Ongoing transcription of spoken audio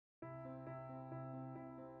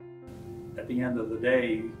At the end of the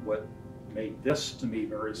day, what made this to me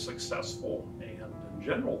very successful, and in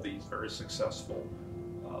general these very successful,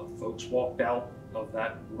 folks walked out of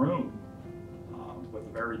that room with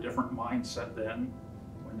a very different mindset than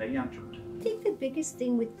when they entered. I think the biggest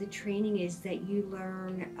thing with the training is that you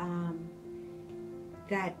learn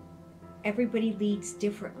that everybody leads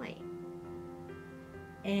differently,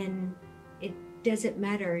 and it doesn't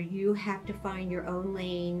matter. You have to find your own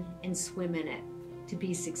lane and swim in it to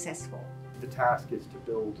be successful. The task is to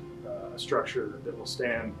build a structure that will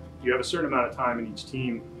stand. You have a certain amount of time in each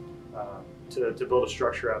team to build a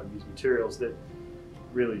structure out of these materials that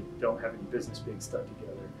really don't have any business being stuck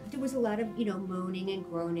together. There was a lot of, moaning and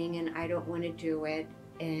groaning and I don't want to do it.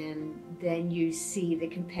 And then you see the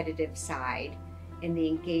competitive side and the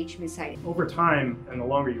engagement side. Over time, and the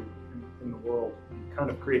longer you're in the world, you kind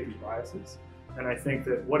of create these biases. And I think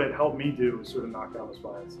that what it helped me do was sort of knock down those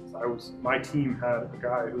biases. My team had a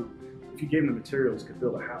guy who, if you gave him the materials, could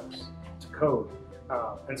build a house to code.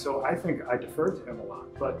 And so I think I deferred to him a lot.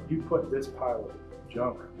 But you put this pile of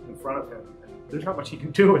junk in front of him, and there's not much he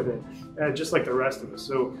can do with it, just like the rest of us.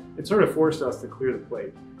 So it sort of forced us to clear the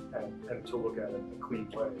plate and to look at it in a clean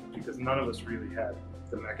way, because none of us really had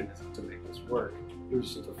the mechanism to make this work. It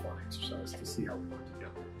was just a fun exercise to see how we work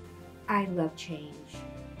together. I love change.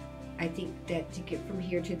 I think that to get from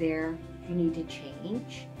here to there, you need to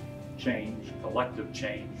change. Change, collective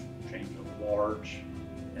change of large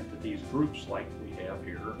entities, groups like we have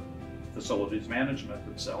here. Facilities management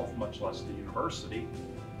itself, much less the university,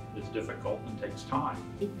 is difficult and takes time.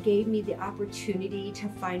 It gave me the opportunity to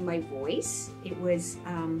find my voice. It was,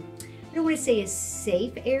 I don't want to say a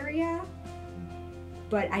safe area,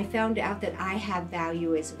 but I found out that I have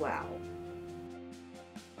value as well.